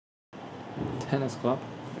Tennis Club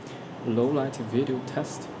low light video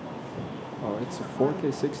test. Oh, it's a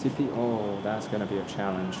 4K 60p. Oh, that's gonna be a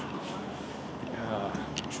challenge.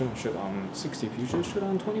 Shouldn't shoot on 60p, should shoot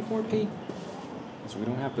on 24p. So we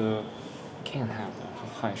can't have the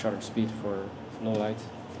high shutter speed for low light.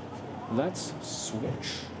 Let's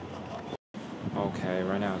switch. Okay,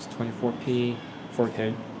 right now it's 24p,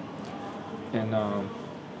 4K, and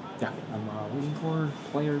yeah, I'm waiting for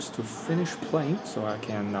players to finish playing so I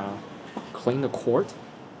can clean the court,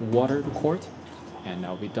 water the court, and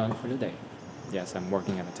I'll be done for the day. Yes, I'm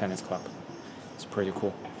working at a tennis club. It's pretty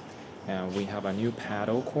cool. And we have a new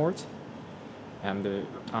paddle court. I'm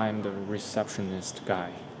the receptionist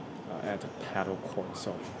guy at the paddle court,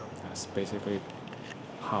 so that's basically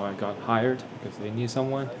how I got hired, because they need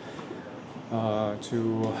someone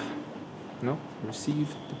to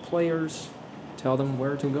receive the players, tell them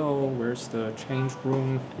where to go, where's the change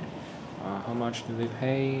room, how much do they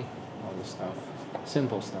pay, all this stuff,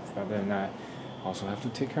 simple stuff. But then I also have to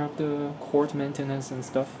take care of the court maintenance and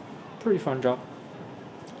stuff. Pretty fun job.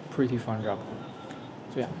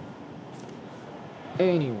 So yeah.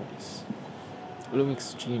 Anyways,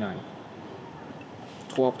 Lumix G9,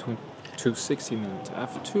 12 to 60 minutes,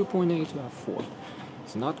 f2.8 to f4.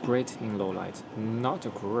 It's not great in low light. Not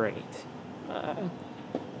great. Kind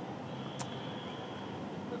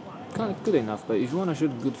of good enough, but if you want to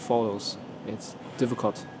shoot good photos, it's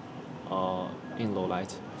difficult in low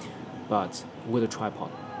light. But with a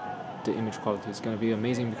tripod, the image quality is going to be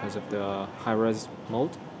amazing because of the high-res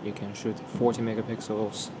mode. You can shoot 40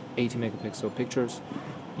 megapixels, 80 megapixel pictures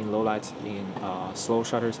in low light in slow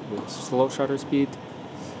shutters with slow shutter speed.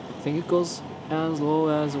 I think it goes as low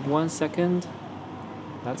as 1 second.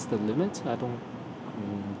 That's the limit. I don't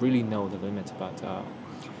really know the limit, but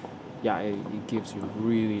yeah, it gives you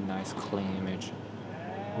really nice clean image,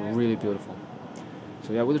 really beautiful.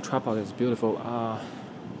 So yeah, with the tripod it's beautiful.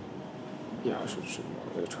 Yeah, I should shoot more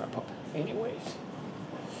with a tripod. Anyways,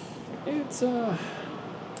 it's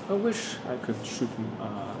I wish I could shoot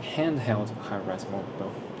handheld high-res mode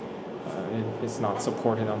though. It's not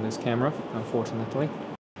supported on this camera, unfortunately.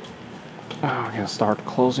 I can start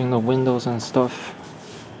closing the windows and stuff.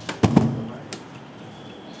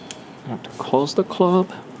 I have to close the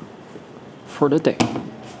club for the day.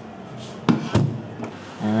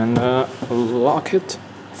 And lock it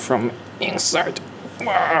from inside.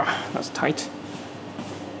 Wow, that's tight.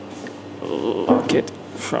 Lock it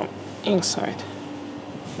from inside.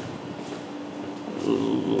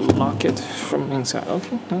 Lock it from inside.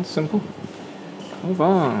 Okay, that's simple. Move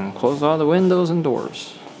on. Close all the windows and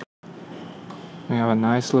doors. We have a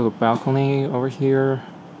nice little balcony over here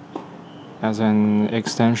as an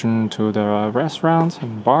extension to the restaurant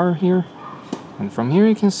and bar here. And from here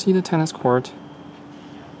you can see the tennis court.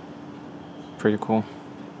 Pretty cool.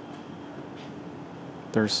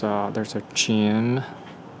 There's a gym.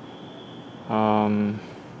 And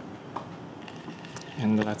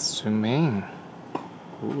let's zoom in.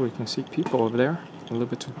 Ooh, we can see people over there. A little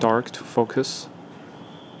bit too dark to focus.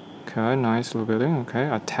 Okay, nice little building. Okay,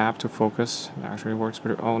 a tap to focus. It actually works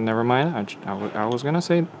pretty. Oh, never mind. I was gonna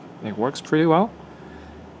say it works pretty well.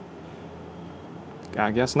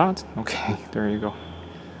 I guess not. Okay, there you go.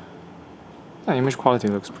 The image quality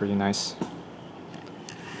looks pretty nice.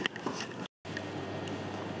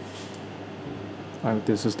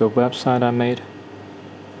 This is the website I made.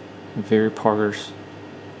 Very poggers.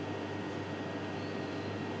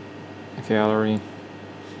 Gallery.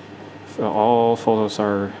 All photos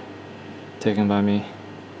are taken by me.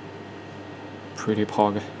 Pretty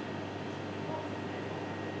pog.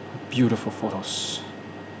 Beautiful photos.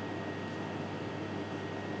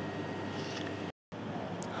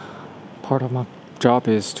 Part of my job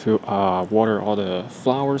is to water all the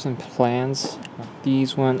flowers and plants.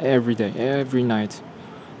 These one every day, every night.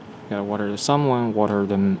 Gotta water someone water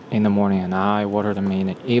them in the morning, and I water them in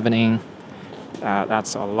the evening.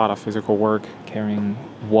 That's a lot of physical work, carrying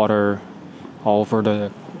water all over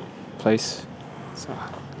the place. So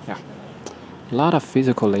yeah, a lot of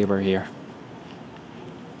physical labor here.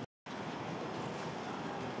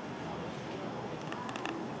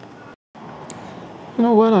 You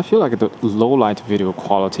know what, I feel like the low light video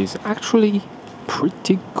quality is actually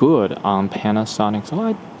pretty good on Panasonic, so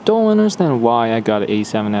I don't understand why I got an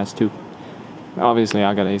A7S II. Obviously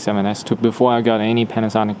I got an A7S II before I got any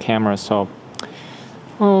Panasonic camera, so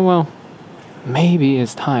oh well, maybe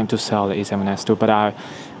it's time to sell the A7S II, but I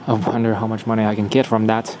wonder how much money I can get from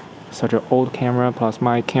that. Such an old camera, plus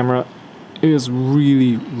my camera is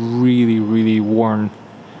really worn.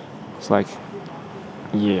 It's like,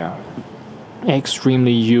 yeah,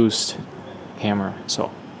 extremely used camera,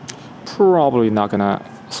 so probably not gonna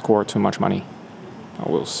score too much money.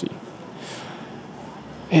 We'll see.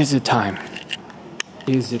 Is it time?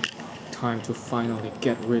 Is it time to finally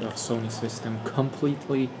get rid of Sony system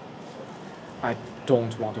completely? I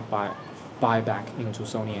don't want to buy back into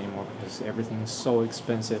Sony anymore because everything is so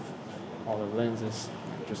expensive. All the lenses,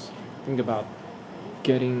 just think about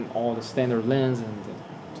getting all the standard lens and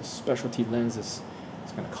the specialty lenses.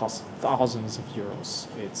 It's gonna cost thousands of euros.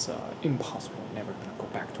 It's impossible. Never gonna go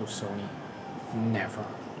back to Sony. Never.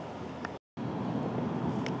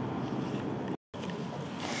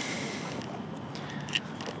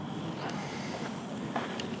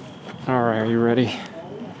 Alright, are you ready?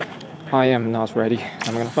 I am not ready.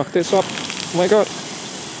 I'm gonna fuck this up. Oh my god.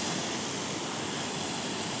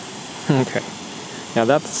 Okay. Yeah,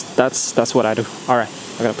 that's what I do. Alright,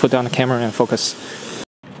 I gotta put down the camera and focus.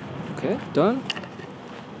 Okay, done.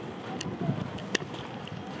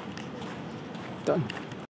 Done.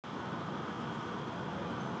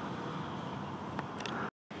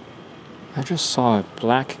 I just saw a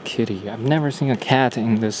black kitty. I've never seen a cat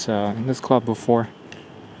in this club before.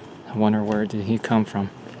 I wonder where did he come from.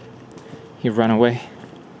 He ran away.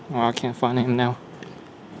 Oh, I can't find him now.